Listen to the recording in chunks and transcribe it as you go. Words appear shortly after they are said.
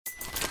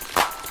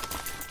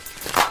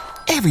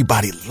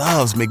Everybody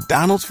loves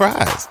McDonald's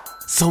fries.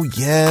 So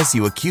yes,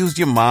 you accused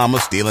your mom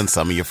of stealing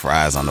some of your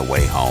fries on the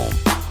way home.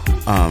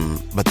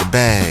 But the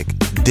bag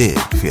did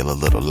feel a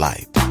little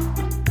light.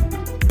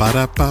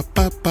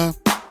 Ba-da-ba-ba-ba.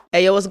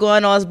 Hey, yo, what's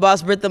going on? It's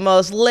Boss Brit the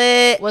Most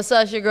Lit. What's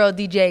up? It's your girl,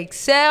 DJ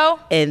Excel.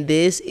 And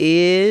this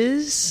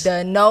is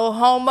the No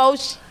Homo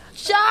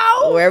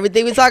Show. Where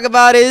everything we talk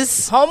about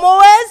is Homo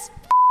as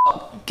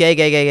gay.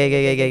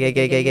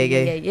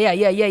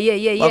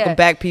 Yeah. Welcome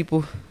back,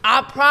 people.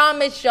 I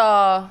promise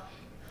y'all,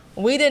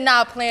 we did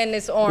not plan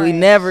this orange. We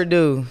never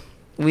do.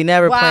 We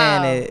never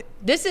plan it.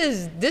 This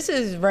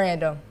is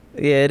random.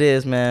 Yeah, it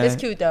is, man. It's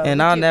cute, though.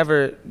 And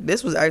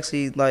this was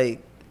actually,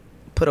 like,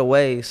 put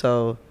away,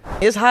 so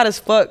it's hot as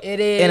fuck. It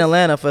is in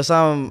Atlanta for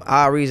some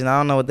odd reason. I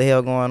don't know what the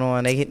hell going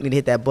on. They need to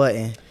hit that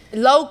button.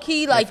 Low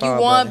key, like you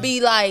want to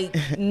be like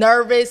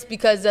nervous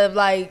because of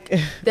like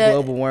the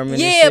global warming.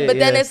 Yeah, and shit, but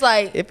then it's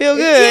like it feel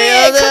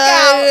good.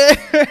 Yeah,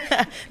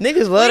 cookout.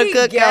 Niggas love the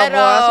cookout, boy.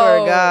 I swear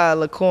to God,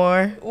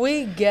 Lacorn.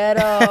 We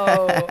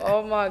ghetto.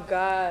 Oh my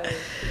God.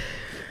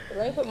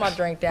 Let me put my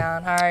drink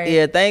down. All right.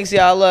 Yeah, thanks,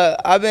 y'all. Look,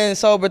 I've been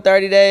sober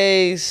 30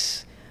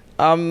 days.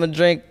 I'm gonna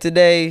drink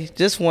today,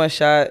 just one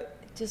shot.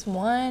 Just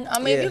one? I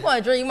mean, if you're going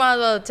to drink, you might as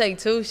well take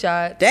 2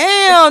 shots.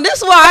 Damn, this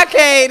is why I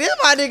can't. This is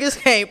why niggas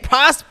can't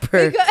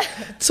prosper.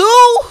 2?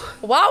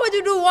 Why would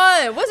you do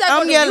 1? What's that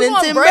I'm going to do? yelling You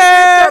want to timber. break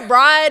your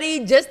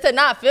sobriety just to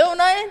not feel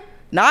nothing?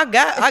 No,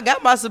 I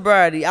got my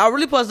sobriety. I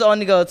really supposed to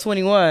only go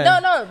 21.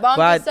 No, but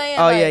I'm just saying.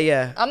 Oh, like,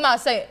 yeah. I'm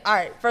not saying, all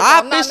right. First I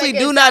of all, officially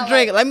do not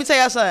drink. Like, let me tell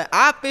y'all something.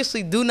 I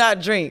officially do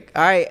not drink,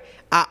 all right?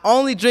 I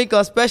only drink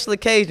on special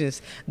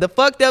occasions. The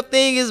fucked up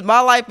thing is my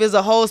life is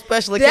a whole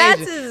special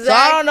occasion. So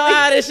I don't know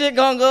how this shit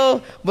gonna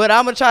go, but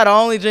I'm gonna try to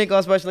only drink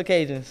on special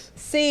occasions.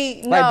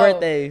 See, like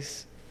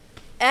birthdays.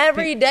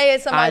 Every day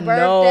is my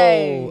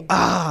birthday.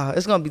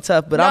 It's gonna be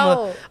tough, but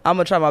I'm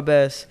gonna try my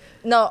best.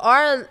 No,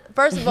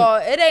 first of all,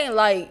 it ain't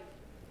like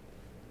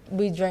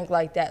we drink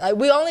like that. Like,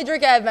 we only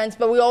drink at events,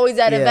 but we always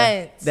at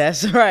events.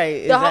 That's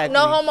right. Exactly.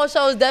 No Homo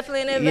Show is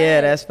definitely an event. Yeah,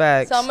 that's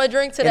facts. So I'm going to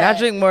drink to that. And I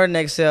drink more than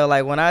Excel.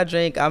 Like, when I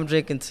drink, I'm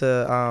drinking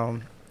to...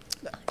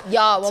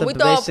 Y'all, when we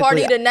throw a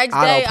party the next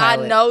day, I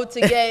know to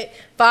get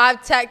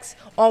 5 texts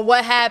on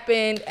what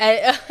happened.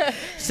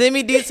 Send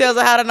me details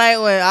of how the night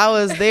went. I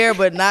was there,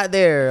 but not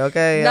there,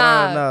 okay? Nah.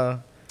 I don't know.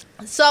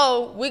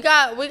 So, we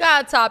got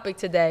a topic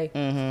today.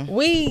 Mm-hmm.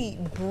 We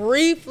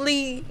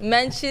briefly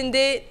mentioned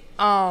it.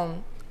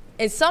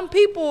 And some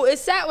people, it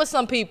sat with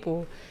some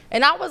people.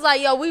 And I was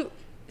like, yo,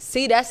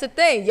 that's the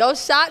thing. Your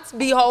shots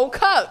be whole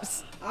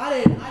cups.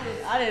 I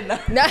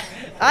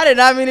did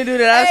not mean to do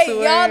that. I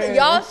swear.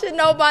 Y'all should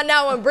know by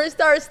now when Britt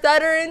starts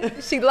stuttering,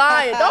 she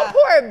lying. Don't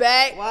pour it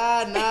back.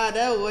 Why not?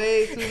 That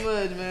way too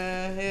much,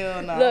 man.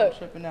 Hell no. Look. I'm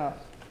tripping out.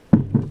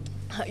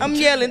 I'm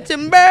yelling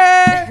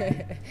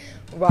timber.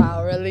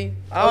 Wow, really?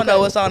 I don't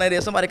know what song that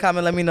is. Somebody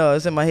comment, let me know.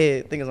 It's in my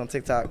head. I think it's on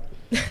TikTok.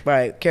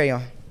 Right, carry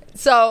on.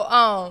 So,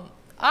 all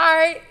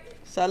right.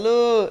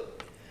 Salud.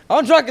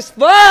 I'm drunk as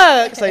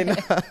fuck. Say no.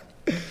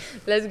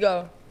 Let's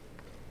go.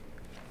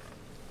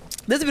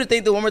 This is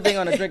the one more thing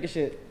on the drinking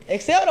shit.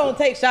 Excel don't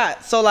take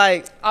shots. So,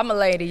 like... I'm a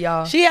lady,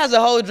 y'all. She has a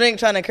whole drink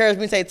trying to encourage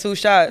me to take 2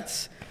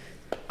 shots.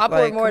 I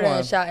put more than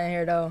a shot in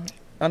here, though.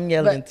 I'm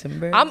yelling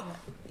timber. All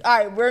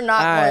right, we're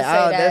not going to say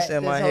that that's this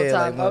in my whole head,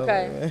 time. like,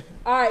 okay.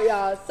 All right,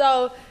 y'all.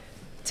 So,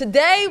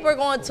 today we're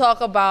going to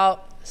talk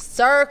about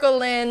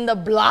circling the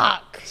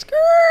block. Skirt.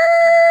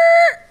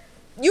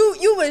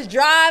 You was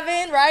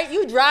driving, right?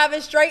 You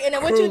driving straight, and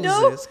then what you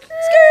do?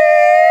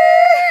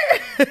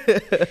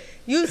 Skirt.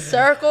 You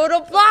circle the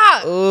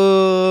block.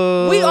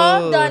 Ooh. We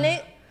all done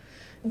it.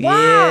 Why?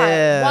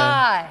 Yeah.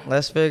 Why?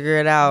 Let's figure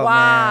it out,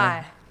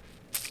 Why? man.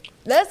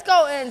 Let's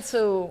go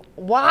into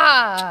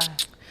why.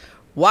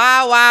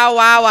 Why?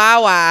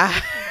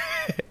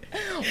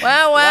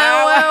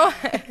 Wow.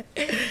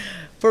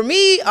 For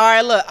me, all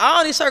right, look, I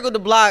only circled the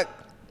block.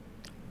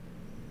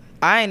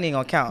 I ain't even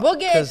gonna count. We'll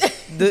get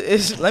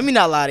let me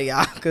not lie to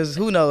y'all, because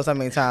who knows how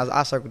many times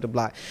I circled the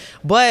block.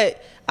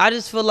 But I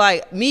just feel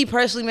like, me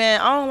personally,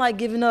 man, I don't like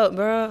giving up,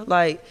 bro.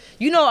 Like,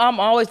 I'm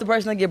always the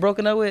person that get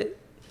broken up with.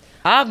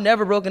 I've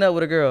never broken up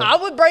with a girl. I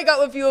would break up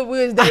with you if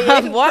we was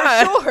dating.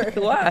 Why? For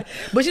sure. Why?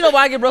 But you know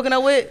why I get broken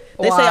up with?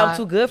 They say I'm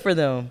too good for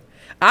them.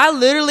 I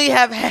literally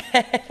have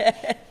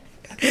had...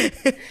 Who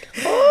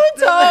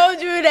told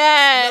you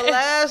that? The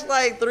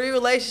last, 3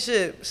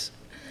 relationships.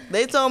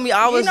 They told me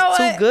I was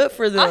too good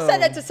for them. I said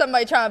that to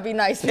somebody trying to be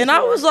nice before. And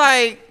I was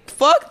like,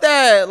 fuck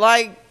that.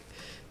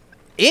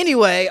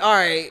 Anyway, all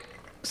right.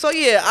 So,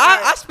 yeah,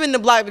 I spin the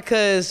block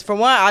because, for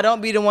one, I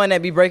don't be the one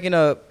that be breaking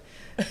up.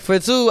 For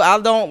 2, I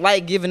don't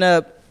like giving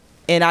up.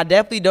 And I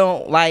definitely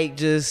don't like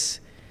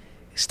just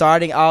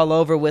starting all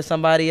over with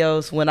somebody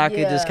else when I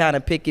could just kind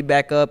of pick it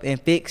back up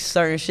and fix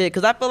certain shit.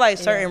 Because I feel like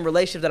certain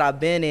relationships that I've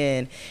been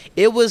in,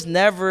 it was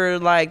never,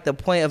 the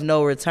point of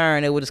no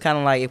return. It was just kind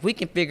of if we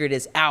can figure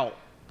this out.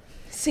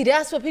 See,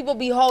 that's what people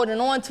be holding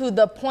on to,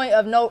 the point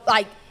of no,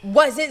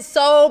 was it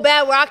so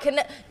bad where I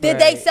couldn't, did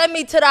they send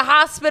me to the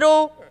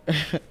hospital?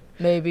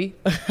 Maybe.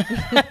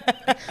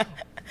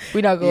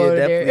 We not going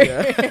there.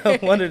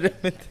 Definitely. One of them.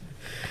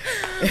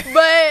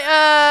 But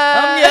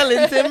I'm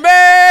yelling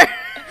timber.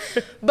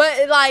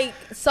 But like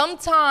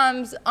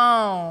sometimes,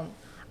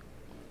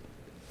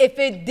 if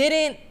it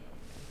didn't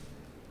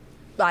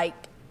like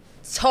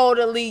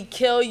totally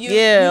kill you,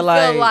 Yeah, you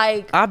like, feel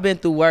like I've been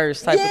through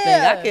worse type of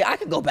thing. I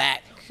could go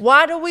back.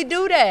 Why do we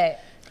do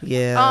that?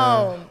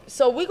 Yeah.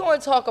 So we're going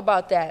to talk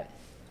about that.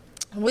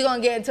 We're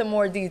going to get into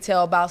more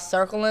detail about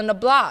circling the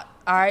block.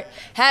 All right.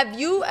 Have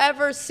you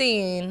ever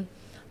seen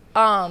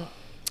a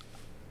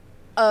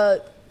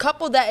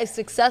couple that is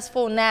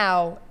successful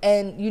now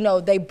and, you know,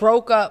 they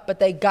broke up, but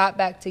they got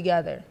back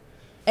together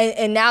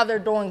and now they're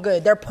doing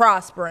good. They're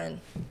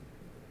prospering.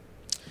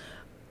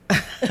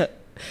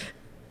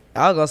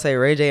 I was gonna say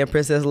Ray J and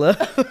Princess Love,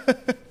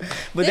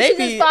 but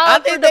I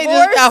think they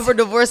just filed for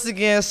divorce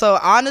again. So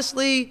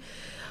honestly,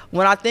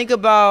 when I think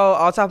about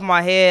off the top of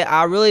my head,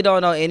 I really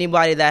don't know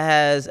anybody that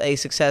has a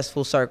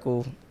successful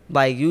circle.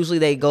 Like usually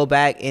they go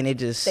back and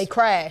they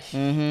crash.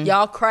 Mm-hmm.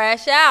 Y'all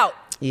crash out.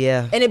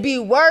 Yeah. And it'd be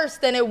worse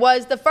than it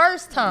was the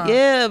first time.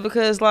 Yeah,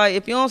 because like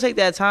if you don't take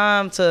that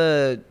time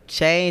to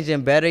change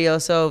and better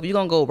yourself, you're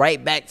gonna go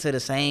right back to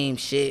the same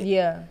shit.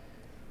 Yeah.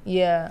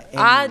 Yeah, And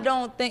I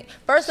don't think.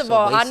 First of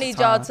all, I need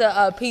y'all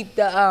to peep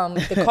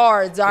the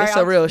cards. All right, it's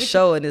a real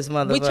show in this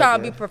motherfucker. We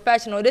trying to be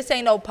professional. This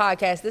ain't no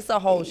podcast. This is a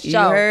whole show.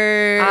 You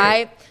heard? All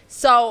right.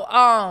 So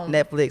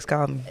Netflix,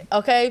 call me.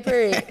 Okay,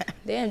 period.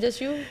 Damn, just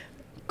you.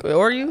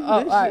 Or you?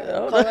 Oh,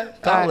 all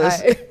right. Call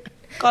us.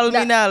 Call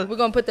me now. We're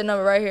gonna put the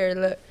number right here.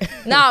 Look.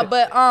 Nah,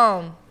 but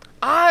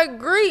I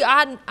agree.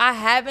 I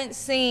haven't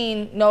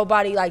seen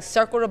nobody like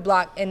circle the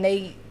block and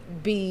they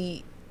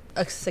be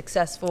a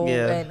successful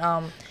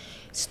and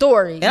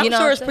story. And I'm sure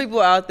there's people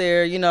out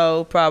there, you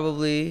know,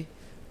 probably.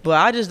 But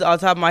I just, on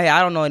top of my head, I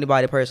don't know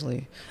anybody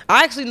personally.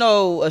 I actually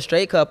know a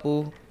straight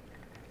couple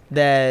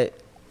that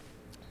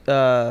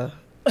they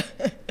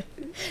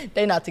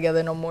not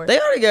together no more. They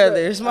are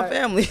together. It's my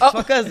family. It's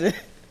my cousin.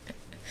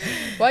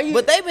 Why you?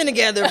 But they've been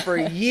together for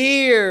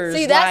years.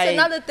 See, that's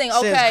another thing.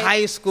 Okay, since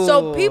high school.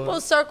 So people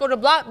circle the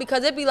block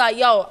because it be like,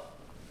 yo,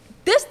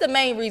 this the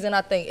main reason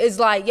I think is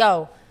like,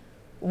 yo,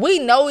 we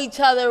know each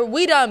other.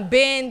 We done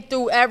been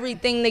through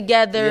everything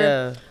together.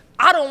 Yeah.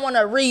 I don't want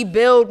to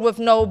rebuild with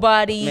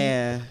nobody.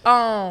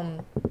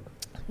 Man.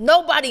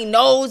 Nobody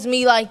knows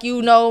me like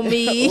you know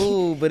me.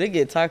 Ooh, but it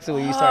get toxic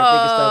when you start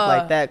thinking stuff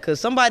like that. Cause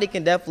somebody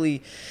can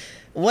definitely.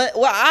 What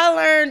I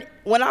learned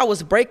when I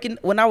was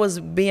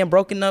being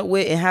broken up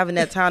with and having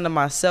that time to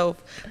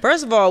myself.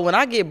 First of all, when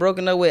I get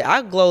broken up with,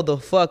 I glow the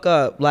fuck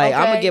up. Like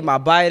I'm gonna get my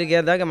body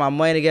together. I get my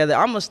money together.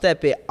 I'm gonna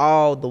step it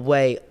all the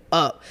way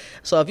up.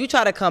 So if you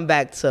try to come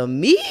back to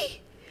me,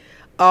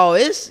 oh,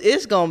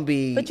 it's gonna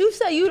be. But you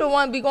say you the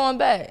one be going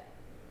back.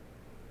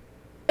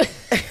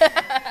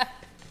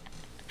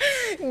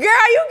 Girl,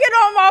 you get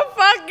on my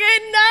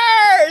fucking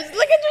nerves.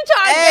 Look at you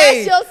trying to gas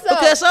yourself.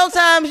 Because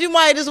sometimes you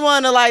might just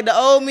want to, like, the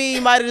old me,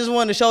 you might just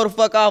want to show the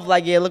fuck off.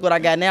 Like, yeah, look what I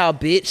got now,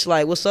 bitch.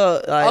 Like, what's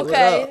up? Like,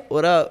 okay.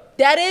 What up?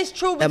 That is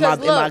true because,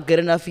 am I good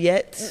enough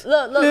yet?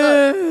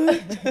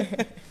 Look.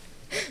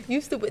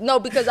 You stupid. No,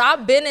 because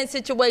I've been in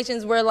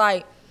situations where,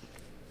 like,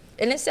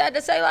 and it's sad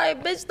to say,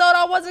 like, bitch thought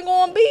I wasn't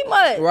going to be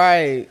much.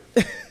 Right.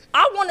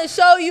 I want to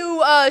show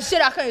you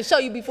shit I couldn't show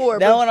you before.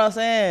 That's what I'm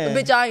saying.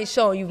 But bitch, I ain't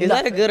showing you Is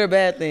nothing. that a good or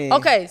bad thing?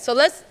 Okay, so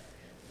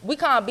we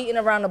kind of beating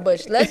around the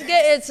bush. Let's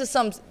get into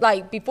some,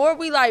 like, before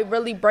we, like,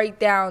 really break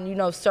down, you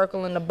know,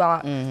 circling the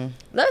block,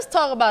 let's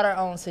talk about our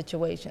own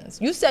situations.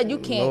 You said you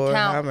can't Lord,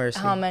 count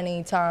how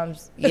many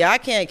times. Yeah, I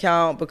can't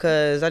count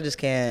because I just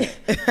can't.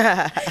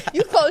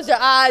 You close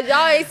your eyes.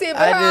 Y'all ain't seeing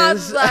my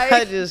eyes. Like,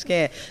 I just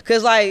can't.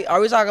 Because, like,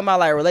 are we talking about,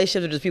 like,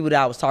 relationships or just people that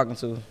I was talking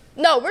to?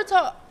 No,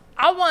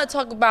 I want to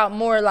talk about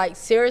more like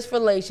serious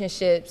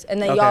relationships and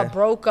then y'all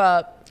broke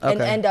up and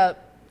end up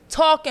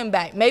talking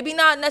back. Maybe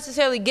not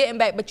necessarily getting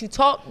back, but you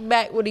talk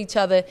back with each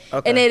other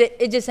and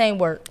it just ain't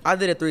work. I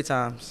did it 3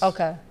 times.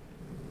 Okay.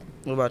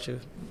 What about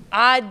you?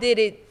 I did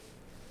it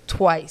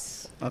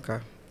twice. Okay.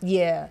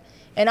 Yeah.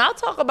 And I'll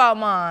talk about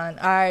mine,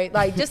 all right?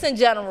 Like just in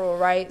general,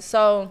 right?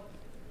 So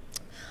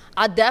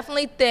I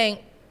definitely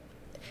think,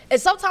 and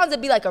sometimes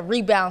it'd be like a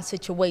rebound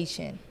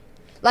situation.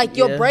 Like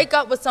you'll break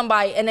up with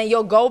somebody and then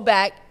you'll go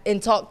back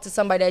and talk to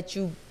somebody that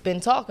you've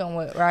been talking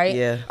with, right?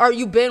 Yeah. Or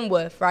you've been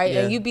with, right?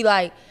 Yeah. And you be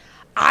like,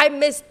 I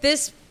missed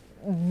this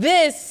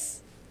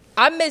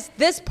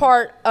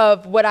part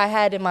of what I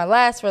had in my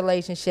last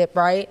relationship,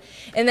 right?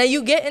 And then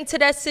you get into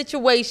that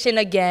situation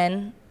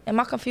again. Am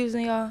I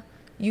confusing y'all?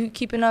 You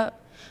keeping up?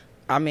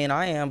 I mean,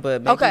 I am,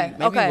 but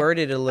maybe word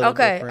it a little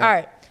different. Okay, all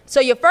right. So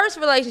your first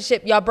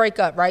relationship, y'all break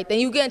up, right? Then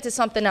you get into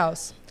something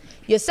else.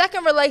 Your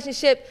second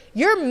relationship,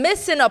 you're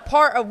missing a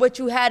part of what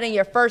you had in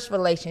your first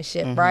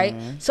relationship, right?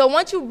 So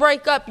once you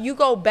break up, you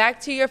go back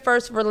to your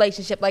first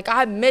relationship. Like,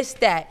 I missed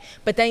that.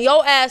 But then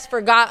your ass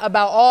forgot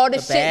about all the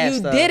shit you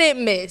stuff.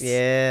 didn't miss.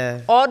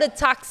 Yeah. All the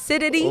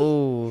toxicity.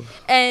 Ooh.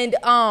 And,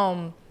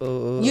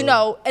 Ooh. you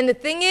know, and the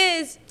thing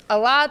is, a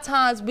lot of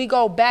times we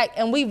go back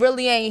and we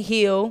really ain't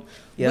healed.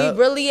 Yep. We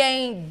really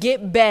ain't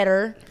get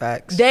better.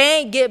 Facts. They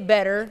ain't get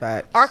better.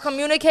 Facts. Our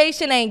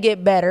communication ain't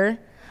get better.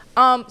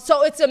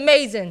 So it's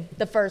amazing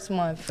the first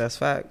month. That's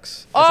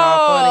facts. That's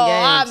all fun and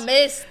games. I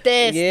missed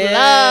this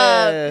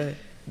love.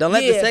 Don't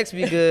let the sex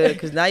be good,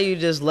 because now you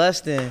just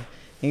lusting.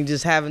 You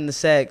just having the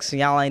sex, and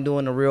y'all ain't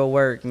doing the real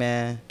work,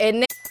 man.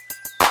 And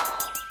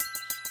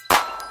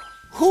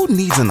Who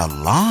needs an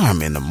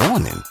alarm in the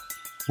morning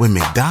when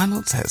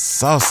McDonald's has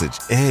sausage,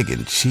 egg,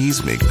 and cheese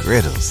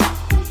McGriddles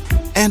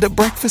and a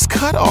breakfast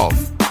cutoff?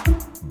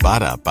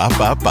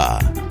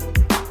 Ba-da-ba-ba-ba.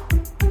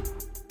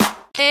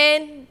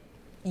 And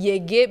you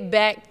get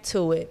back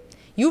to it.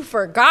 You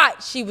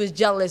forgot she was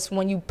jealous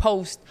when you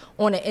post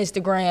on an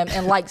Instagram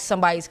and like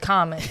somebody's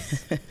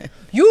comments.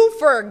 You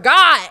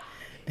forgot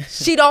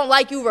she don't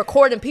like you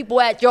recording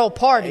people at your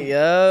party.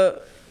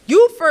 Yup.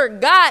 You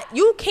forgot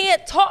you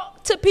can't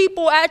talk to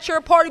people at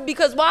your party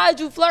because why is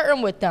you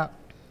flirting with them?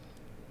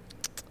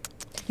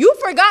 You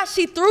forgot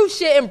she threw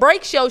shit and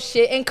breaks your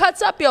shit and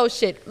cuts up your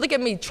shit. Look at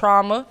me,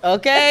 trauma.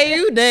 Okay,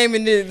 you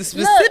naming it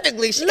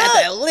specifically. She got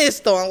that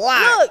list on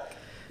lock.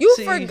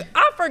 Look,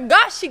 I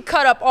forgot she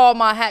cut up all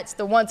my hats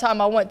the one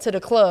time I went to the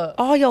club.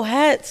 All your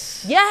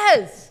hats.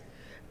 Yes.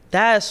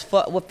 That's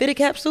what fitted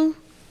caps do?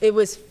 It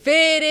was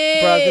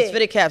fitted. Bro, this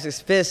fitted caps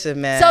expensive,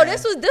 man. So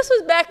this was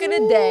back in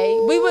the day.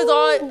 We was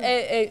all,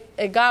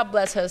 and God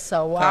bless her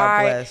soul.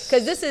 God bless.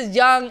 Because this is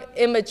young,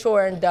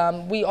 immature, and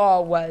dumb. We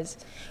all was.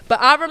 But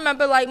I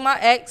remember, like, my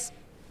ex,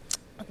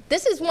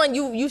 this is when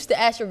you used to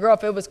ask your girl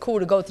if it was cool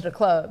to go to the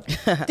club.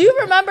 Do you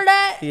remember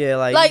that? Yeah,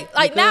 like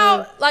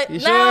now,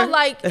 sure?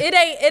 like it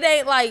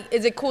ain't like,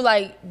 is it cool,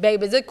 like,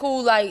 babe, is it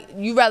cool, like,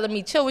 you rather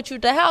me chill with you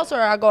at the house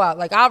or I go out?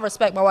 Like, I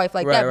respect my wife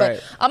like that,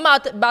 but I'm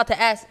about to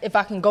ask if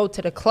I can go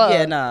to the club.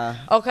 Yeah, nah.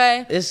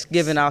 Okay? It's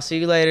giving, I'll see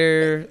you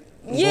later.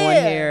 Yeah.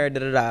 Going here,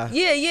 da-da-da.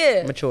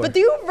 Yeah. Mature. But do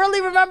you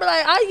really remember,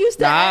 like, I used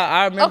to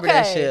I remember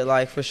that shit,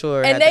 like, for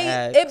sure. And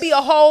it'd be a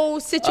whole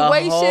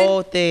situation. A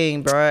whole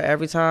thing, bro,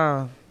 every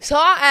time. So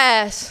I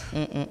asked,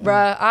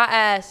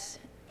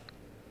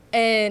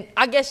 and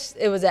I guess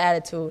it was an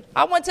attitude.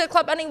 I went to the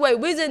club anyway.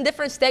 We was in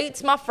different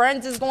states. My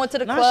friends is going to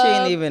the club. She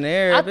ain't even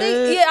there, I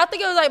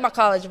think it was like my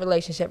college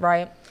relationship,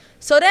 right?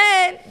 So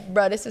then,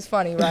 bro, this is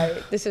funny,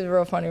 right? This is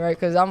real funny, right?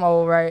 Because I'm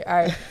old, right? All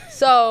right.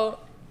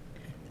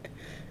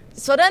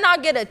 So then I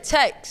get a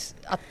text.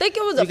 I think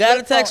it was a You got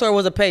a text or it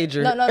was a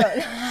pager? No.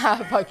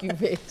 Fuck you,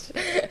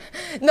 bitch.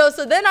 No,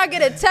 so then I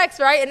get a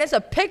text, right? And it's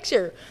a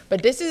picture.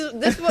 But pictures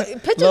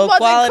wasn't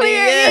quality,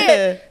 clear.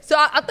 Yeah. So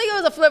I think it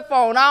was a flip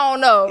phone. I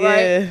don't know,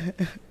 right?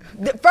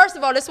 Yeah. First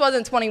of all, this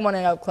wasn't 21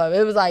 and up club.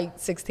 It was like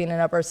 16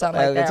 and up or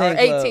something like that. Or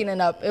 18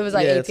 and up. It was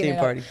like 18 and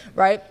party. up.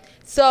 Right?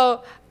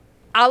 So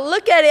I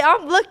look at it.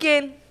 I'm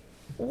looking.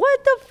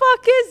 What the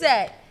fuck is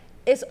that?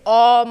 It's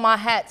all my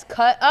hats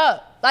cut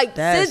up. Like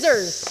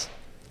scissors.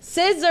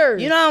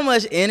 You know how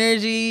much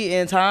energy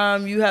and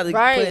time you have to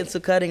put into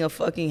cutting a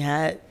fucking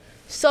hat?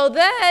 So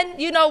then,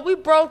 we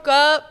broke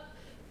up,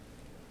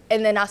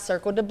 and then I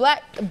circled the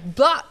block,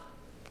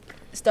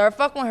 started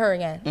fucking with her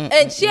again.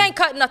 And she ain't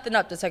cut nothing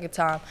up the second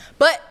time.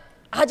 But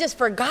I just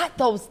forgot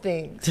those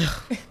things.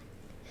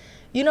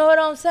 You know what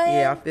I'm saying?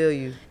 Yeah, I feel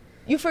you.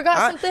 You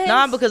forgot some things?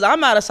 Nah, because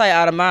I'm out of sight,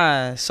 out of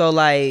mind. So,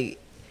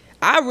 like,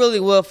 I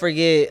really will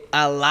forget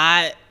a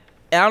lot.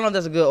 And I don't know if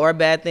that's a good or a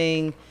bad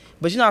thing.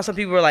 But you know how some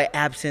people are like,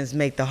 absence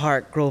make the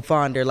heart grow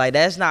fonder. Like,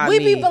 that's not me.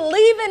 We be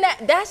believing that.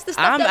 That's the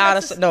stuff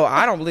No,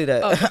 I don't believe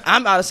that. Oh.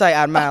 I'm out of sight,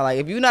 out of mind. Like,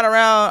 if you're not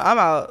around, I'm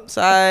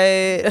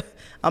outside.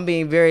 I'm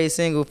being very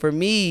single. For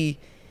me,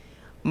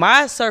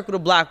 my circle to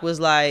block was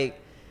like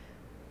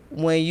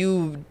when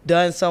you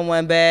done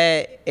someone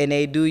bad and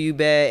they do you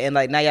bad and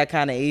like now y'all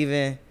kind of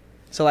even.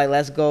 So like,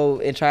 let's go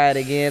and try it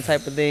again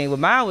type of thing. But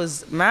mine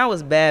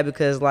was bad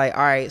because like,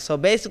 all right, so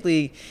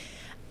basically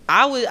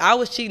I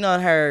was cheating on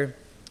her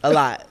a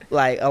lot,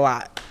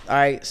 all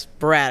right,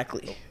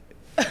 sporadically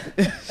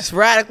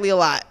a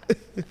lot.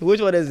 Which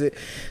one is it?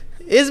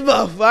 It's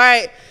both, all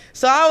right.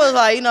 So I was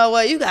like, you know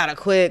what, you gotta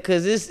quit,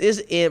 because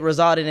it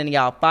resulted in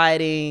y'all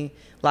fighting.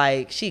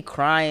 Like, she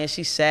crying,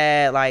 she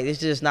sad, like, it's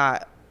just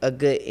not a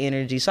good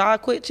energy. So I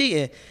quit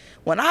cheating.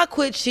 When I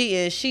quit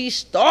cheating, she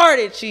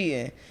started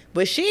cheating.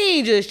 But she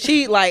ain't just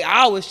cheat like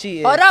I was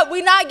cheating. Hold up,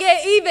 we not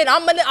get even.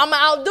 I'm gonna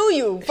outdo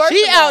you.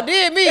 She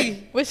outdid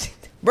me.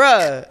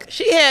 Bruh,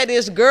 she had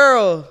this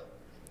girl.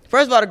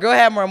 First of all, the girl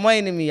had more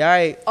money than me, all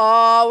right?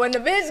 Oh, when the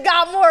bitch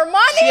got more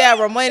money? She had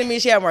more money than me.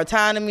 She had more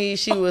time than me.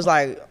 She was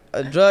like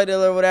a drug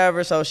dealer or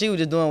whatever, so she was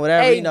just doing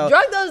whatever, hey, drug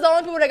dealers the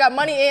only people that got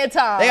money and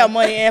time. They got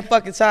money and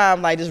fucking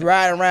time, like just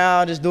riding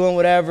around, just doing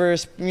whatever,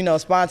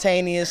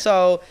 spontaneous.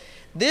 So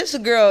this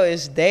girl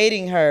is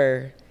dating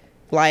her,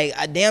 like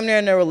damn near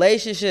in a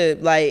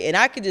relationship, like, and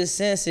I could just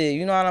sense it,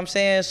 you know what I'm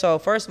saying? So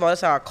first of all,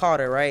 that's how I caught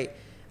her, right?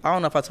 I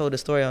don't know if I told the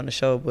story on the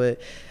show, but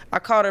I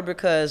caught her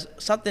because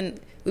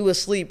we was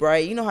asleep,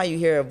 right? You know how you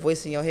hear a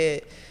voice in your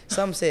head?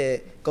 Something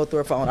said, go through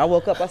her phone. I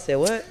woke up, I said,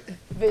 what?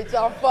 Bitch,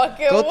 I'm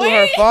fucking Go through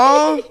her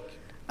phone?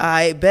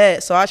 I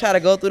bet. So I try to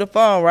go through the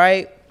phone,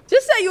 right?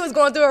 Just say you was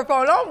going through her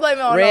phone. Don't blame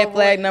it on Red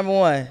flag number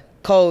one.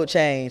 code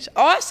change.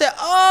 Oh, I said,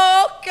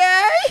 oh,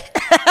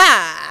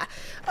 okay.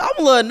 I'm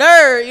a little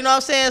nerd, you know what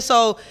I'm saying?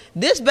 So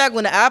this back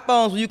when the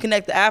iPhones, when you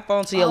connect the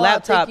iPhone to your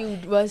laptop, I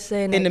think you was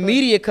saying and that, the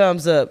media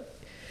comes up.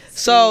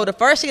 So the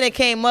first thing that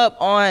came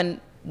up on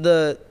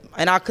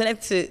and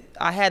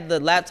I had the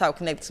laptop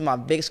connected to my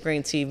big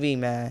screen TV,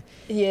 man.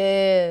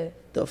 Yeah.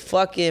 The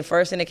fucking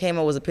first thing that came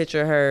up was a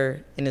picture of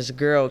her and this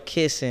girl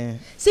kissing.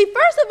 See,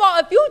 first of all,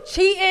 if you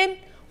cheating,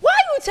 why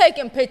you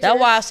taking pictures? That's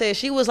why I said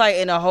she was like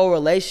in a whole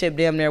relationship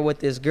damn near with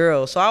this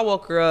girl. So I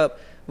woke her up.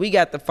 We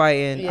got the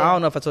fighting. Yeah. I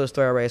don't know if I told the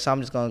story already, so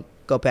I'm just going to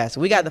go past it.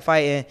 We got the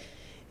fighting.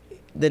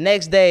 The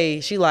next day,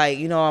 she like,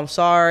 I'm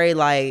sorry.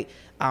 Like,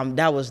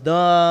 that was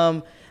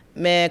dumb.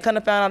 Man, kind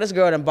of found out this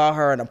girl done bought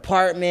her an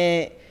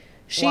apartment.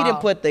 She done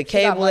put the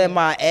cable in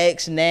my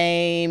ex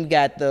name,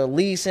 got the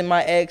lease in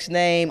my ex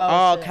name,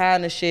 all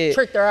kind of shit.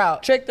 Tricked her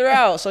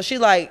out. So she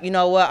like, you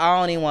know what? I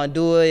don't even want to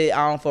do it.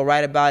 I don't feel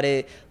right about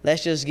it.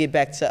 Let's just get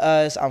back to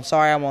us. I'm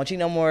sorry. I won't cheat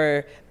no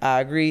more.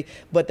 I agree.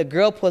 But the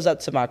girl pulls up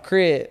to my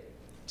crib.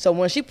 So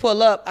when she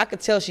pull up, I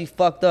could tell she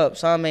fucked up.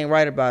 Something ain't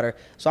right about her.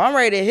 So I'm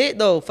ready to hit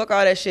though. Fuck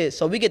all that shit.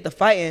 So we get to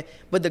fighting.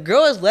 But the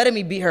girl is letting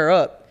me beat her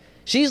up.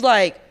 She's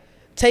like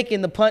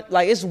taking the punch.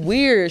 Like, it's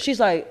weird. She's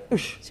like,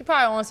 she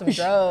probably on some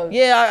drugs.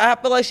 Yeah,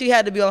 I feel like she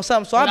had to be on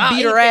something. So I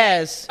beat her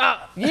ass.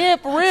 Yeah,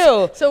 for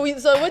real. So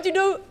what'd you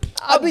do?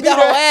 I beat the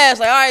whole ass.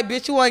 Like, all right,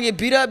 bitch, you want to get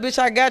beat up? Bitch,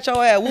 I got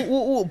your ass. Woo,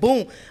 woo, woo,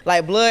 boom.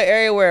 Like, blood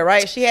everywhere,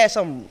 right? She had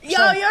some your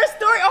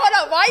story.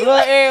 Hold up. Why you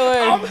blood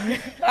everywhere.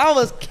 I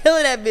was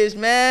killing that bitch,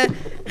 man.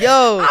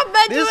 Yo, I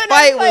bet this you didn't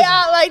fight play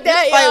out like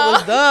that, this fight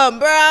was dumb,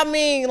 bro. I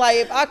mean, like,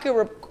 if I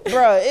could,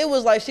 bro, it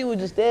was like she was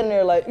just standing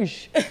there like,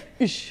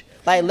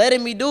 like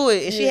letting me do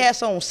it. And she had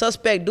some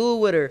suspect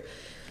dude with her.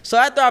 So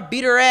after I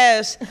beat her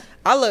ass,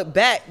 I look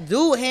back.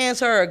 Dude hands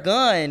her a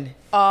gun.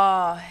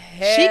 Oh,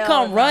 hell. She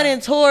come running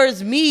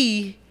towards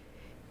me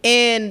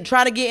and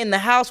try to get in the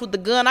house with the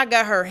gun. I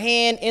got her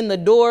hand in the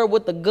door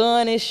with the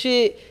gun and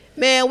shit.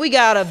 Man, we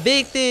got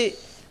evicted.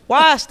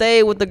 Why I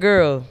stayed with the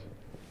girl?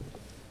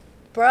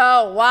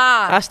 Bro,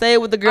 why? I stayed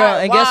with the girl,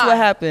 and guess what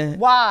happened?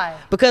 Why?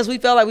 Because we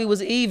felt like we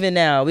was even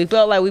now. We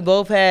felt like we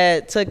both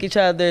had took each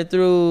other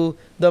through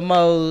the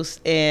most,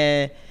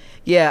 and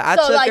yeah, I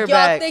took her back. So like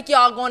y'all think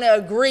y'all gonna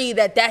agree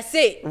that that's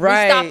it?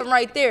 Right. We stopping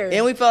right there.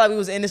 And we felt like we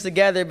was in this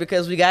together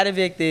because we got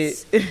evicted.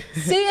 See,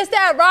 it's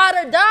that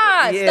ride or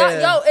die.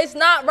 Yeah. It's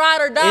not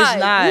ride or die. It's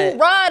not. You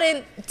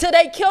riding till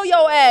they kill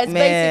your ass,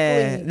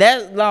 man,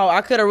 basically.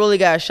 I could have really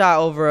got shot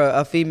over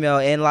a female,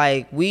 and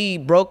like we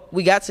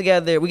got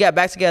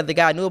back together,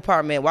 got a new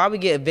apartment. Why we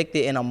get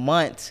evicted in a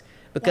month?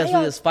 Because we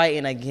was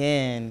fighting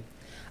again.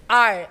 All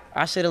right.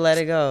 I should have let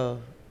it go.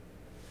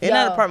 And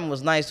that apartment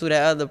was nice too.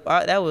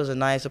 That was a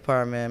nice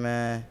apartment,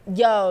 man.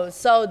 Yo,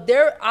 so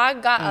I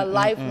got a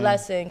life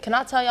lesson. Can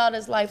I tell y'all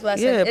this life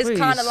lesson? Yeah, it's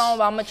kind of long,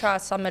 but I'm gonna try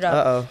to sum it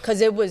up.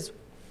 Cause it was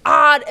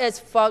odd as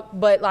fuck,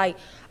 but like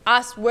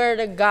I swear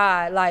to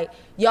God, like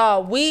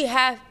y'all,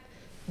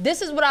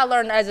 this is what I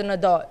learned as an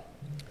adult.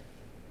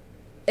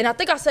 And I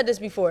think I said this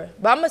before,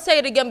 but I'm gonna say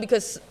it again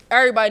because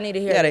everybody need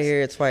to hear it. You gotta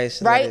hear it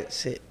twice,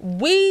 right?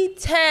 We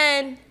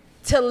tend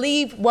to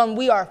leave when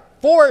we are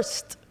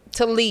forced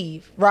to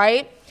leave,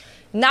 right?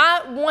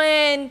 Not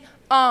when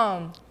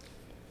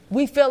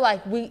we feel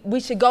like we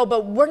should go,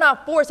 but we're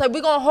not forced. Like,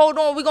 we're gonna hold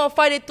on, we're gonna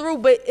fight it through,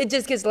 but it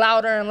just gets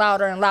louder and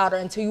louder and louder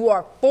until you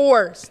are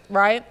forced,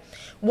 right?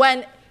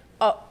 When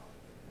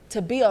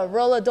to be a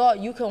real adult,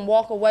 you can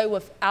walk away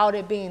without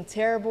it being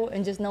terrible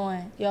and just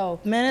knowing, yo,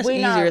 man, that's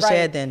easier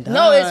said than done.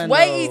 No, it's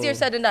way easier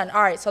said than done.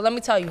 All right, so let me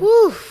tell you.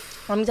 Whew.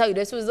 Let me tell you,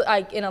 this was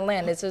like in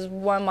Atlanta. This is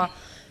one of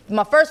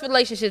my first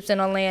relationships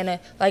in Atlanta.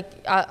 Like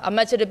I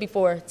mentioned it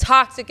before,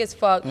 toxic as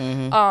fuck.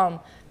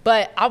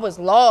 But I was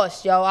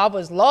lost, yo. I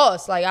was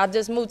lost. Like, I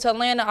just moved to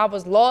Atlanta. I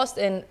was lost,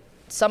 and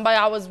somebody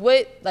I was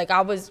with, like,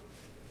 I was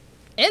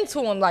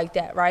into him like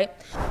that, right?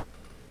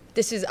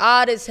 This is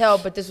odd as hell,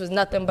 but this was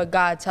nothing but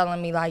God telling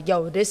me, like,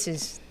 yo,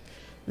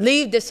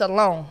 leave this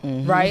alone,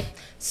 right?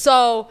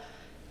 So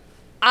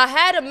I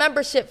had a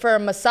membership for a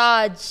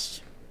massage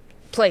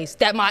place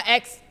that my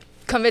ex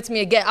convinced me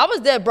to get. I was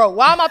dead broke.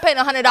 Why am I paying $100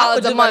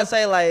 a month?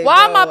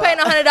 Why am I paying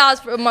 $100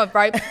 for a month,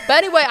 right? But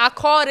anyway, I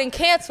called and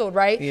canceled,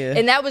 right? Yeah.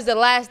 And that was the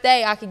last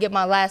day I could get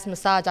my last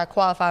massage I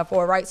qualified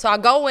for, right? So I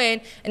go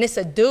in, and it's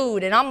a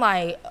dude, and I'm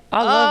like,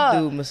 I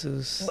love dude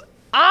masseuse.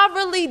 I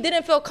really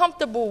didn't feel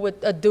comfortable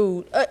with a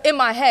dude in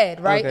my head,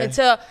 right? Okay.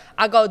 Until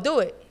I go do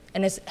it.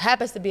 And it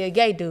happens to be a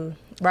gay dude,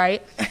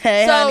 right?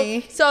 Hey,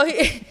 honey.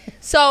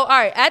 So, all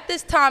right, at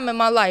this time in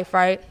my life,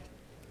 right,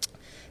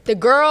 the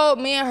girl,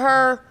 me and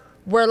her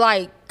were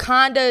like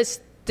kind of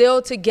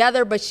still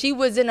together, but she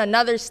was in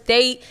another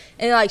state,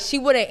 and like she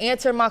wouldn't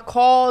answer my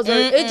calls, or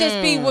it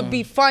just would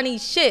be funny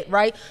shit,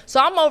 right? So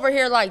I'm over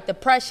here like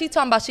depressed. She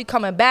talking about she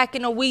coming back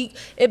in a week.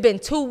 It been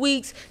 2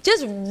 weeks.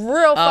 Just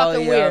real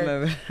fucking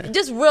weird.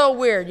 Just real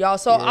weird, y'all.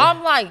 So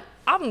I'm like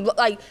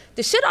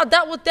the shit I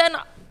dealt with then,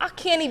 I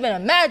can't even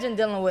imagine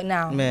dealing with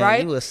now, Man,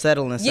 right? you was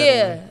settling.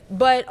 Yeah,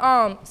 but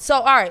so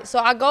all right, so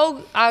I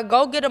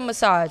go get a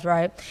massage,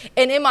 right?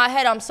 And in my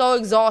head, I'm so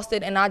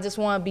exhausted, and I just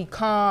want to be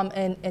calm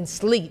and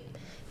sleep.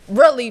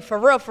 Really, for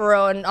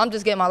real, and I'm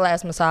just getting my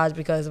last massage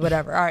because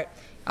whatever. All right,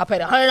 I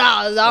paid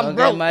 $100. I'm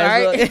broke. All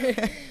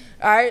right,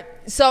 all right.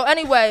 So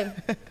anyway,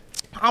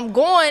 I'm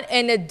going,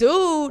 and the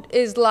dude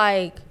is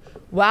like,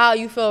 "Wow,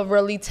 you feel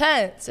really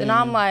tense," and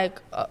I'm like.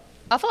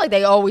 I feel like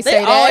they always say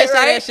that. They always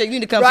say that shit. You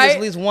need to come to this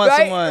at least once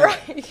a month.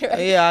 Right.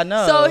 Yeah, I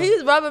know. So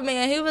he's rubbing me,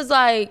 and he was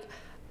like,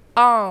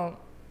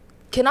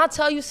 can I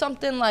tell you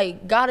something?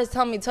 Like, God is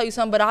telling me to tell you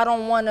something, but I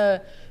don't want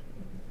to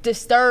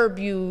disturb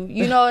you.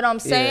 You know what I'm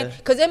saying?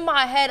 Because in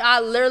my head, I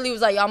literally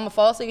was like, I'm going to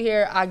fall asleep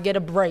here. I get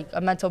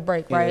a mental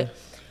break, right?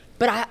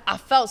 But I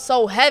felt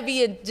so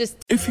heavy and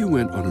just... If you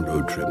went on a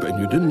road trip and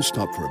you didn't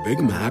stop for a Big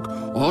Mac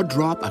or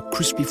drop a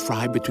crispy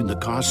fry between the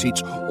car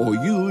seats or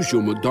use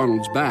your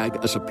McDonald's bag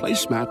as a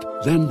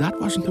placemat, then that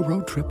wasn't a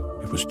road trip.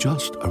 It was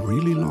just a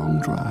really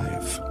long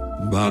drive.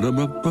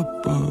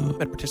 Ba-da-ba-ba-ba.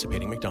 At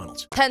participating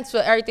McDonald's. Tense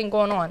with everything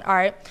going on, all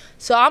right?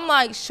 So I'm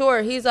like,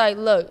 sure. He's like,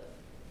 look,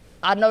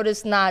 I know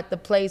this not the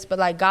place, but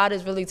like God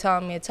is really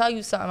telling me to tell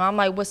you something. I'm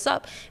like, what's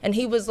up? And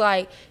he was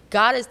like,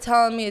 God is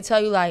telling me to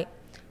tell you, like,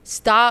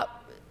 stop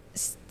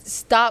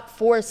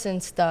forcing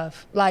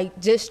stuff. Like,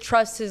 just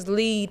trust his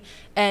lead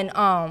and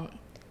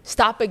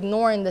stop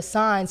ignoring the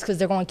signs because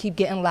they're going to keep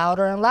getting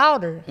louder and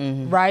louder,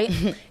 right?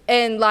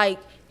 And like,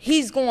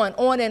 he's going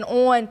on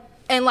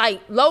and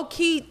like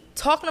low-key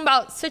talking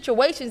about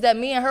situations that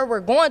me and her were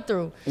going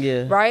through,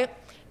 right?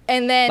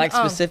 And then like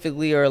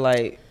specifically or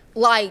like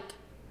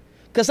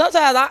because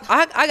sometimes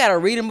I gotta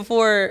read them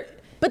before.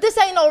 But this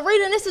ain't no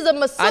reading. This is a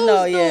masseuse I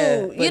know,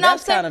 yeah. dude. You know what I'm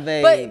saying? Kind of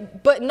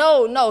vague. But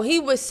no. He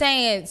was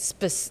saying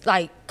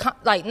like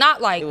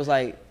not like. It was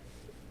like,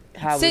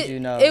 how would you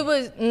know? It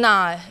was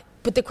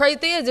But the crazy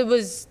thing is, it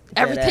was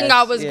everything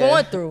I was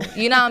going through.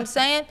 You know what I'm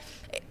saying?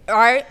 All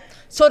right.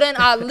 So then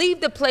I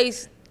leave the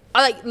place.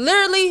 I like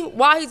literally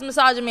while he's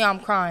massaging me, I'm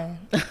crying.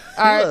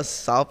 All you a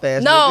soft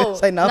ass nigga.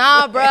 Say no.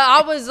 Nah, bro.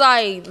 I was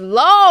like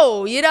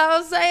low. You know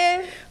what I'm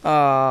saying?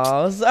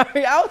 Oh,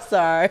 sorry. I'm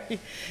sorry.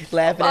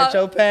 Laughing at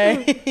your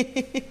pain.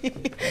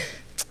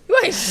 You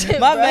ain't shit,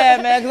 My bro.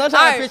 bad, man. Cause I'm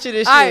trying to picture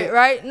this shit.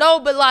 Right?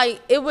 No, but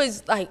like it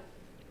was like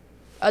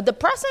a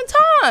depressing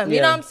time.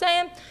 You know what I'm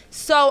saying?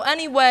 So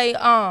anyway,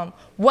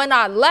 when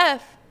I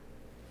left,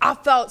 I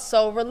felt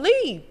so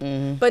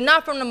relieved, but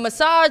not from the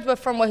massage, but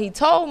from what he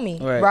told me,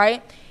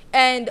 right?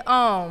 And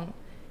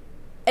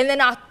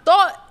then I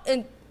thought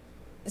and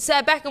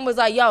sat back and was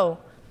like, yo,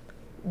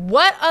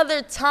 what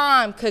other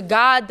time could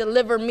God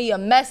deliver me a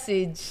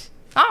message?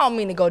 I don't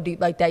mean to go deep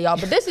like that, y'all,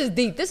 but this is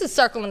deep. This is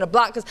circling the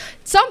block because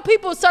some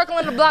people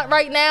circling the block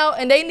right now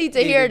and they need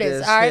to hear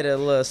this, all right?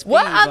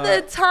 What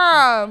other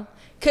time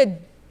could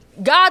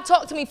God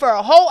talk to me for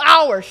a whole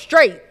hour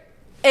straight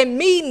and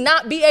me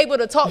not be able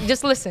to talk?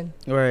 Just listen.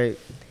 Right.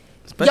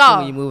 Especially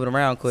when you're moving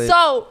around quick.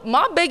 So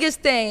my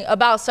biggest thing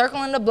about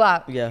circling the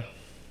block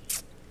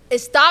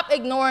is stop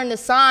ignoring the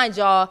signs,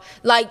 y'all.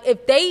 Like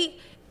if they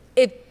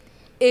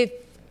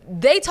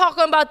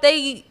talking about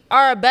they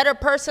are a better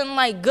person,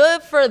 like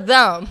good for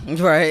them.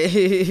 Right.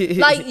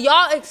 Like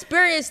y'all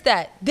experience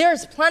that.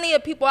 There's plenty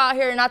of people out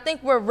here and I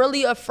think we're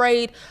really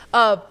afraid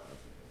of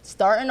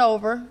starting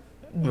over,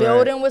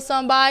 building with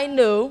somebody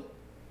new.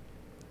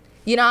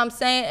 You know what I'm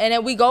saying? And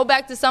then we go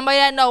back to somebody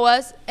that know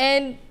us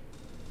and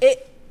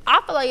I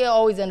feel like it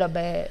always end up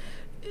bad.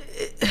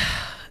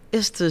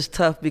 It's just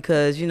tough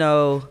because, you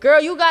know.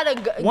 Girl, you got a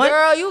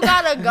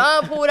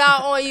gun pulled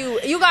out on you.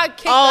 You got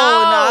kicked out.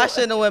 Oh, no, I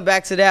shouldn't have went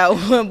back to that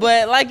one.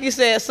 But like you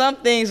said, some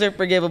things are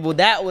forgivable.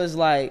 That was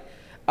like,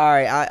 all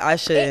right, I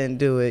shouldn't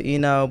do it, you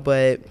know.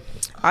 But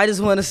I just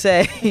want to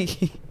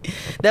say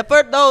that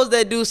for those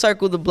that do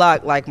circle the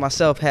block, like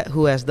myself,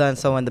 who has done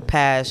so in the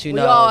past, you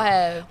know. We all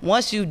have.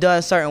 Once you've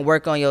done certain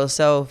work on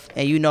yourself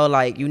and you know,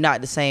 like, you're not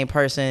the same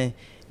person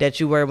that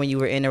you were when you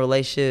were in a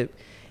relationship.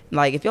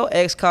 Like, if your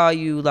ex call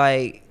you,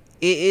 like,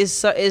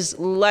 it's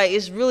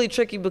really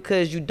tricky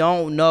because you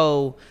don't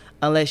know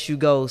unless you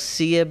go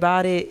see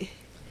about it.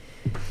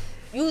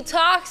 You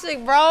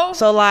toxic, bro.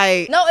 So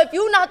like, no, if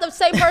you not the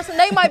same person,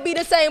 they might be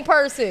the same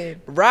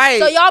person. Right.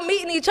 So y'all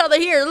meeting each other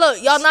here.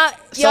 Look, y'all not.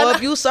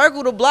 If you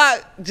circle the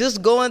block,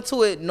 just go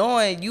into it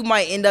knowing you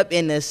might end up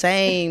in the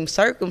same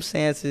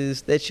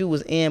circumstances that you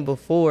was in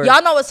before.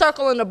 Y'all know what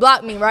circling the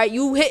block mean, right?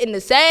 You hitting the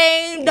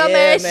same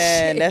dumbass shit.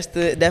 Man, that's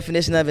the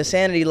definition of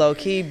insanity, low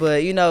key.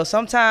 But you know,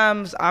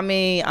 sometimes I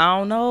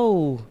don't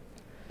know.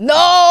 No.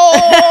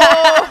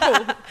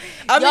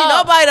 I mean,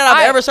 nobody that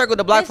I've ever circled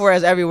the block for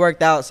has ever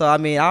worked out. So I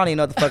don't even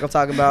know what the fuck I'm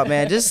talking about,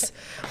 man. Just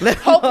let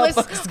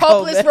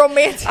hopeless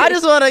romantic. I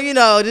just want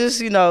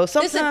to,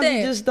 sometimes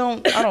you just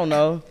don't. I don't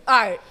know.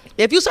 All right.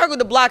 If you circled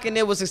the block and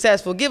it was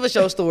successful, give us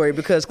your story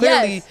because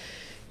clearly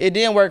it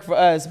didn't work for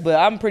us. But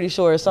I'm pretty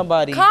sure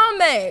somebody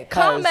comment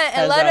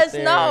and let us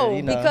know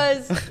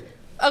because,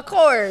 of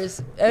course,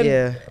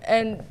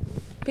 and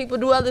people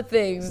do other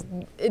things.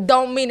 It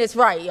don't mean it's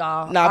right,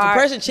 y'all. Now, if a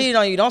person cheated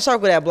on you, don't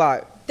circle that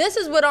block. This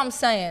is what I'm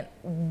saying.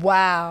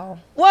 Wow.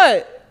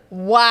 What?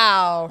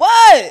 Wow.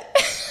 What?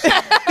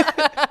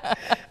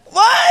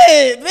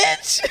 What,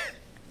 bitch?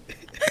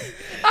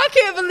 I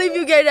can't believe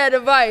you gave that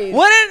advice.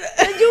 What?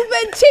 You've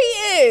been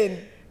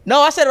cheating. No,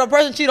 I said if a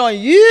person cheat on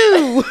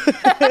you,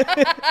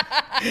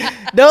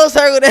 don't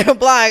circle that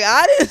block.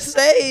 I didn't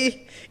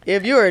say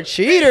if you're a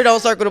cheater,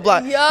 don't circle the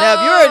block. Yo. Now,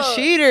 if you're a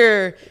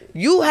cheater,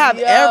 you have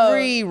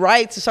every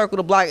right to circle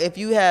the block if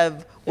you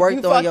have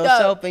worked on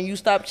yourself and you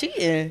stop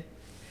cheating.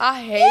 I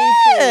hate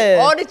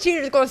you. All the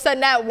cheaters gonna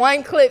send that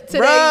one clip today.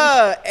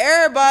 Bruh,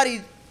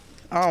 everybody,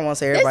 I don't want to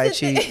say everybody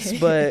cheats,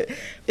 but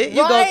you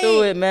go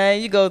through it,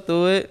 man. You go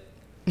through it.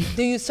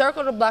 Do you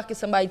circle the block if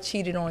somebody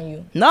cheated on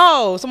you?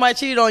 No, somebody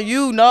cheated on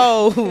you.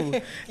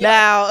 No.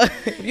 Now,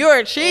 if you're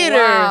a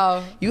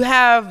cheater, you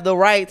have the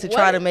right to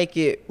try to make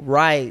it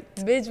right.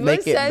 Bitch,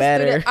 make it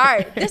better. All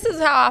right, this is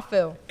how I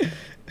feel.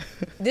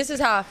 This is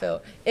how I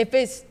feel. If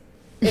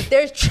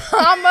there's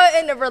trauma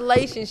in the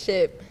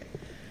relationship,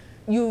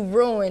 you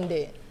ruined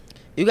it.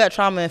 You got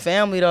trauma in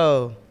family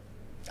though.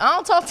 I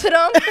don't talk to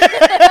them.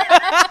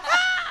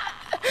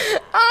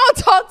 I don't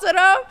talk to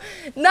them.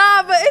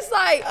 Nah, but it's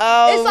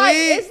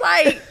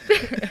like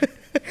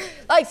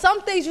like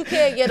some things you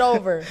can't get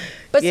over.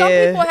 But some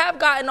people have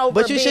gotten over.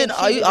 But you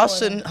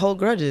shouldn't hold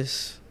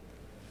grudges.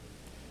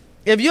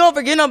 If you don't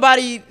forgive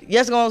nobody,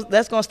 that's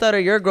gonna stutter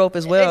your growth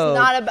as well. It's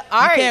not about.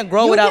 All right, you can't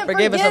grow without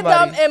forgiving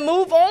somebody. Them and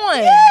move on.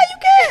 Yeah, you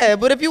can.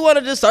 But if you want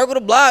to just circle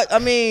the block, I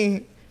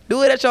mean,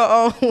 do it at your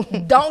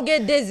own. Don't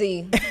get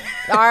dizzy.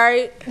 All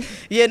right.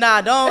 Yeah,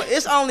 nah, don't.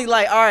 It's only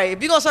like, all right,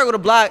 if you're gonna circle the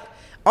block,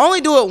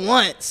 only do it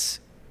once.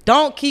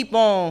 Don't keep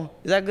on.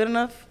 Is that good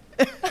enough?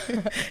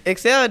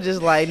 Excel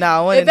just like,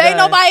 nah, when if ain't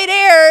nobody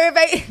there,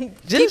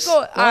 just keep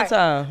going. One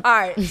time. All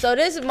right. So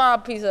this is my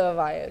piece of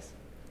advice.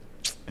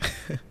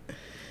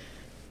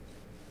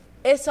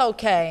 It's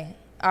okay.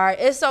 All right.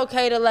 It's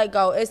okay to let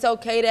go. It's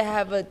okay to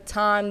have a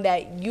time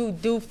that you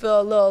do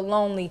feel a little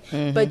lonely.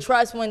 Mm-hmm. But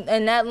trust in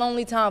that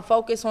lonely time,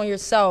 focus on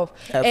yourself.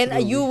 Absolutely.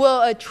 And you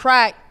will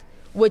attract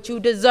what you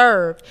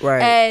deserve. Right.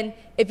 And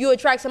if you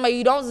attract somebody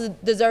you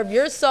don't deserve,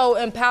 you're so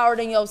empowered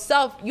in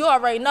yourself, you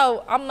already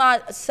know I'm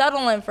not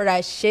settling for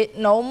that shit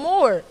no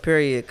more.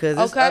 Period. Because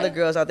there's other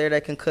girls out there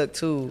that can cook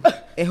too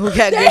and who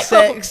got good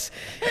sex.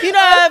 You know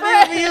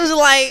how people usually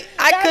like,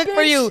 I cook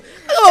for you.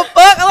 Oh,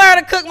 fuck, I learned how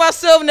to cook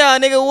myself now,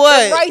 nigga.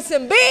 What? The rice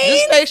and beans.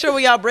 Just make sure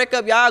when y'all break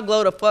up, y'all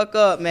glow the fuck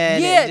up,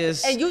 man. Yeah,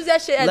 and use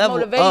that shit as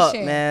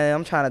motivation. Up, man.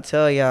 I'm trying to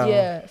tell y'all.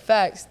 Yeah,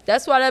 facts.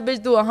 That's why that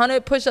bitch do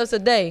 100 push-ups a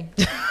day.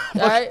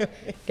 All right?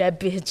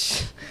 That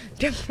bitch.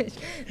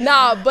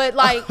 Nah, but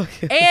like,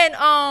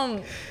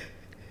 and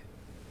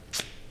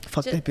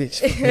fuck that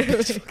bitch.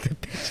 Fuck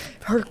that bitch.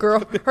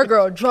 Her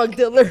girl, drug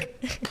dealer.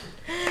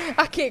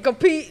 I can't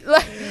compete.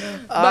 Like,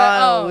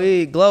 but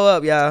we glow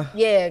up, y'all.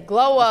 Yeah,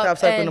 glow up. Stop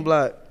circling the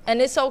block.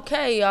 And it's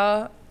okay,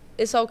 y'all.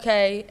 It's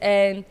okay.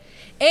 And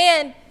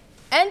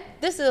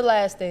this is the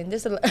last thing.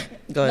 This is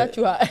Go ahead. Not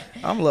you hot.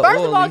 I'm a little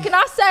First of all, can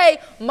I say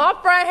my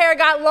front hair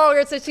got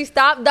longer since she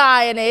stopped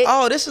dyeing it?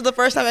 Oh, this is the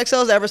first time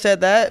XL's ever said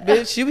that,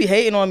 bitch. You be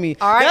hating on me.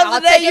 All right, I'll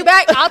take it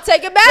back. I'll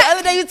take it back. The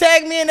other day you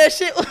tagged me in that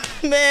shit,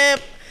 man.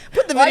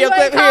 Put the video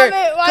clip here.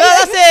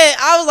 Cause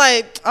I was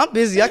like, I'm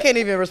busy. I can't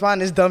even respond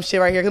to this dumb shit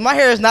right here. Cause my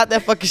hair is not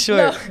that fucking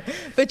short. No,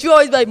 but you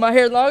always like my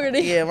hair longer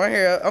than you. Yeah, my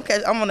hair.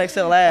 Okay, I'm on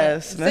XL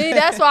last. Man. See,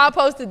 that's why I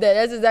posted that.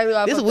 That's exactly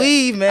why I posted this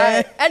weave,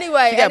 man. Right.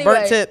 Anyway, she got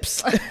burnt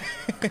tips.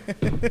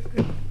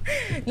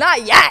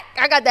 Not yak.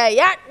 I got that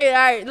yak. All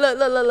right, look.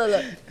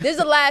 This is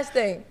the last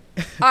thing.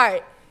 All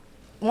right,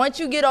 once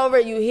you get over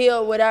it, you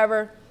heal,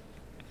 whatever.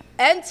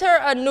 Enter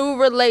a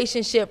new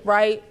relationship,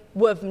 right?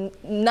 With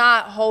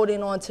not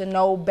holding on to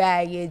no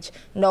baggage,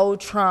 no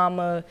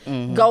trauma.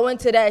 Mm-hmm. Go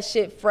into that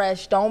shit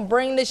fresh. Don't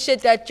bring the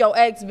shit that your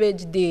ex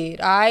bitch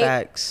did, all right?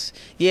 Facts.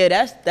 Yeah,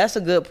 that's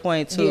a good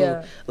point too.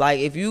 Yeah. Like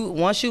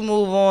once you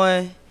move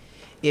on,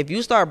 if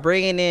you start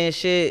bringing in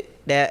shit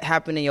that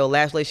happened in your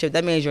last relationship,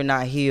 that means you're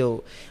not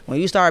healed.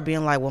 When you start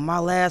being like, well, my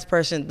last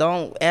person,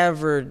 don't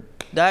ever,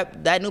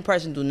 that new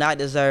person do not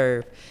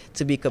deserve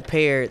to be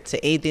compared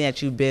to anything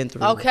that you've been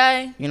through.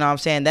 Okay. You know what I'm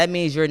saying? That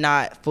means you're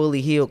not fully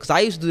healed. Because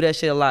I used to do that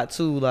shit a lot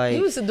too. Like,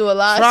 you used to do a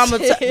lot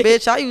of shit.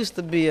 Bitch, I used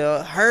to be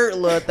a hurt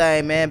little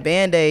thing, man.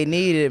 Band-Aid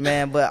needed,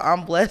 man. But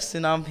I'm blessed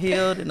and I'm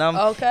healed and I'm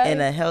in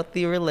a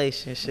healthy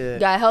relationship.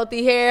 Got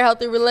healthy hair,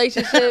 healthy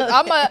relationship.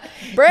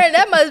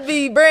 That must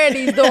be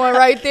Brandy's doing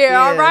right there,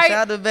 yeah, all right?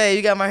 Shout out to Bae.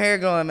 You got my hair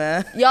going,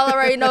 man. Y'all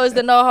already know it's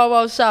the No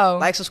Homo Show.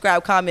 Like,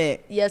 subscribe,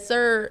 comment. Yes,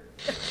 sir.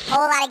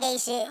 Whole lot of gay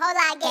shit. Whole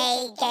lot of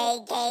gay.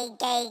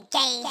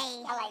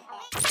 I like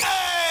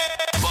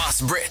that.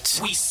 Boss Brit,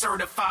 we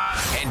certified,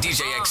 and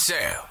DJ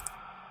XL.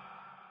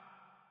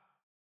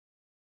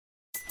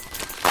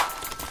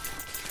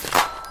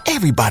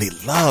 Everybody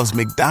loves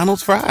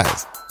McDonald's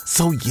fries.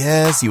 So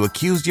yes, you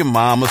accused your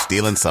mom of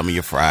stealing some of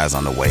your fries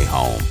on the way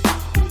home.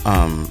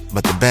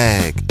 But the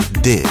bag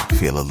did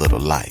feel a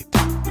little light.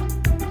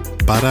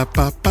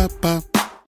 Ba-da-ba-ba-ba.